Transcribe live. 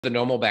the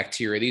normal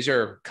bacteria. These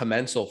are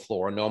commensal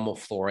flora, normal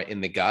flora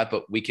in the gut,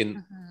 but we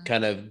can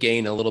kind of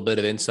gain a little bit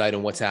of insight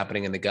on what's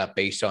happening in the gut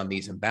based on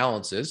these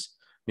imbalances.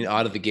 I mean,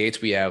 out of the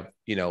gates, we have,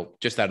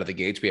 just out of the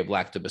gates, we have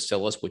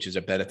lactobacillus, which is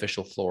a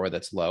beneficial flora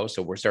that's low.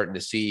 So we're starting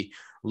to see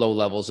low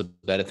levels of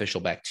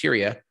beneficial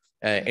bacteria.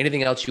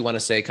 Anything else you want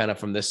to say kind of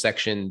from this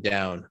section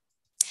down?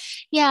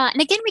 Yeah,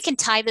 and again, we can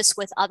tie this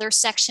with other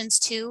sections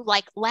too.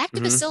 Like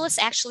Mm-hmm. lactobacillus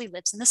actually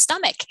lives in the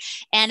stomach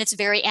and it's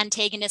very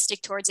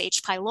antagonistic towards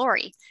H.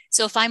 pylori.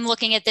 So if I'm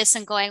looking at this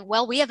and going,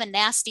 well, we have a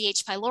nasty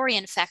H. pylori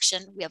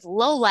infection, we have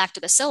low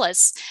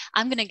lactobacillus,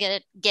 I'm going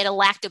to get a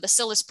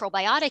lactobacillus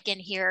probiotic in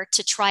here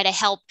to try to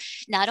help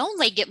not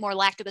only get more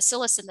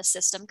lactobacillus in the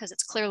system because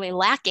it's clearly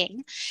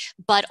lacking,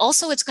 but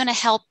also it's going to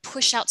help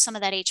push out some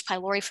of that H.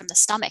 pylori from the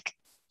stomach.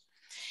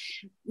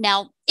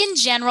 Now, in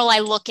general, I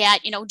look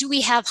at, do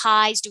we have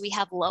highs? Do we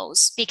have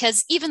lows?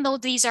 Because even though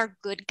these are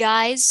good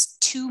guys,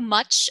 too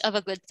much of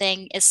a good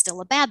thing is still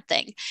a bad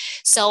thing.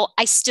 So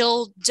I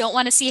still don't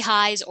want to see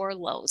highs or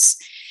lows.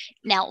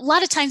 Now, a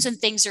lot of times when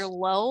things are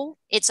low,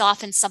 it's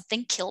often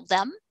something killed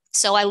them.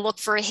 So I look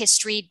for a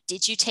history.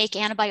 Did you take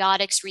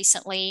antibiotics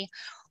recently?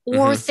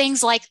 Or Mm-hmm.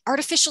 things like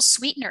artificial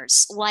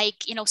sweeteners, like,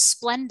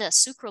 Splenda,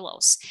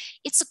 sucralose.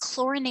 It's a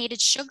chlorinated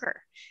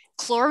sugar.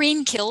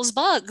 Chlorine kills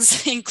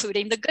bugs,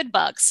 including the good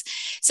bugs.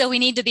 So we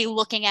need to be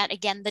looking at,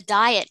 again, the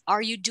diet.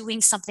 Are you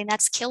doing something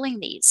that's killing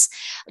these?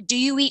 Do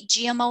you eat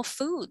GMO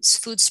foods,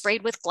 food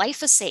sprayed with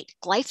glyphosate?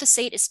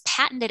 Glyphosate is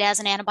patented as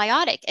an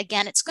antibiotic.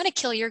 Again, it's going to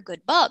kill your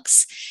good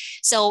bugs.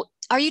 So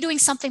are you doing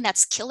something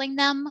that's killing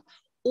them?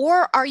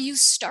 Or are you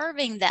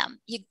starving them?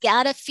 You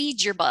gotta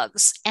feed your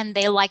bugs and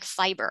they like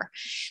fiber.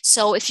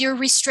 So if you're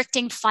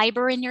restricting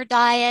fiber in your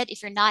diet,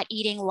 if you're not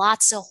eating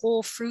lots of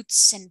whole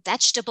fruits and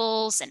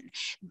vegetables and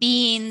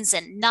beans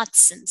and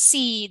nuts and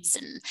seeds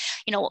and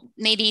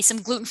maybe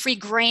some gluten-free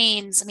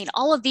grains, I mean,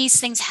 all of these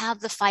things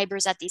have the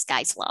fibers that these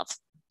guys love.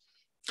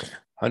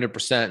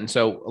 100%. And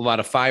so a lot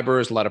of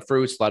fibers, a lot of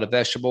fruits, a lot of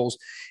vegetables.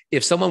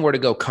 If someone were to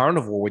go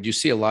carnivore, would you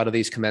see a lot of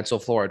these commensal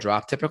flora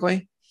drop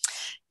typically?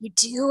 You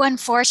do,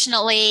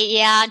 unfortunately.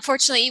 Yeah,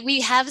 unfortunately,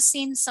 we have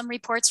seen some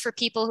reports for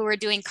people who are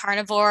doing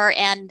carnivore,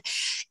 and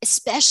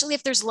especially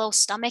if there's low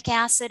stomach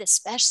acid,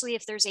 especially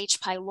if there's H.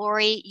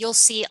 pylori, you'll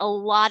see a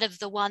lot of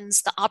the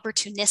ones, the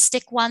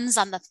opportunistic ones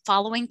on the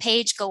following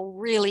page go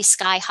really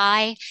sky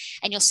high,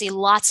 and you'll see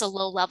lots of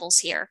low levels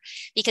here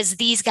because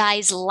these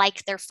guys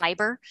like their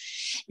fiber.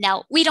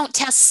 Now, we don't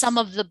test some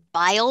of the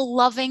bile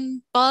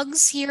loving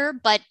bugs here,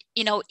 but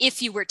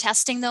if you were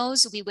testing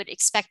those, we would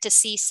expect to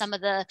see some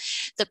of the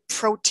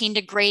protein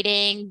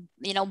degrading,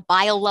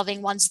 bile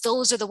loving ones.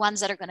 Those are the ones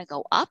that are going to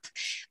go up.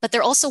 But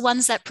they're also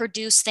ones that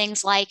produce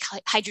things like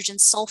hydrogen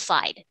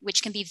sulfide,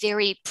 which can be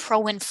very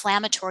pro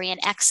inflammatory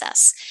in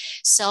excess.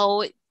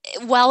 So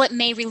while it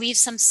may relieve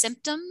some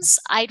symptoms,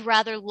 I'd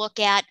rather look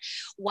at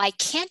why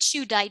can't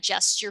you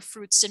digest your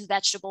fruits and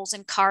vegetables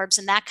and carbs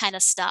and that kind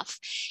of stuff.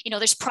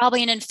 There's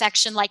probably an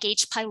infection like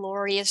H.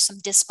 pylori or some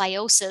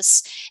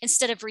dysbiosis.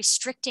 Instead of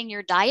restricting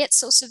your diet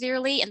so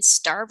severely and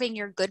starving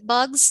your good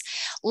bugs,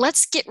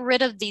 let's get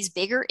rid of these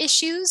bigger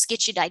issues,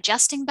 get you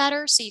digesting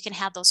better so you can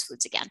have those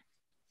foods again.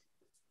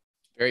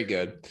 Very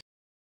good.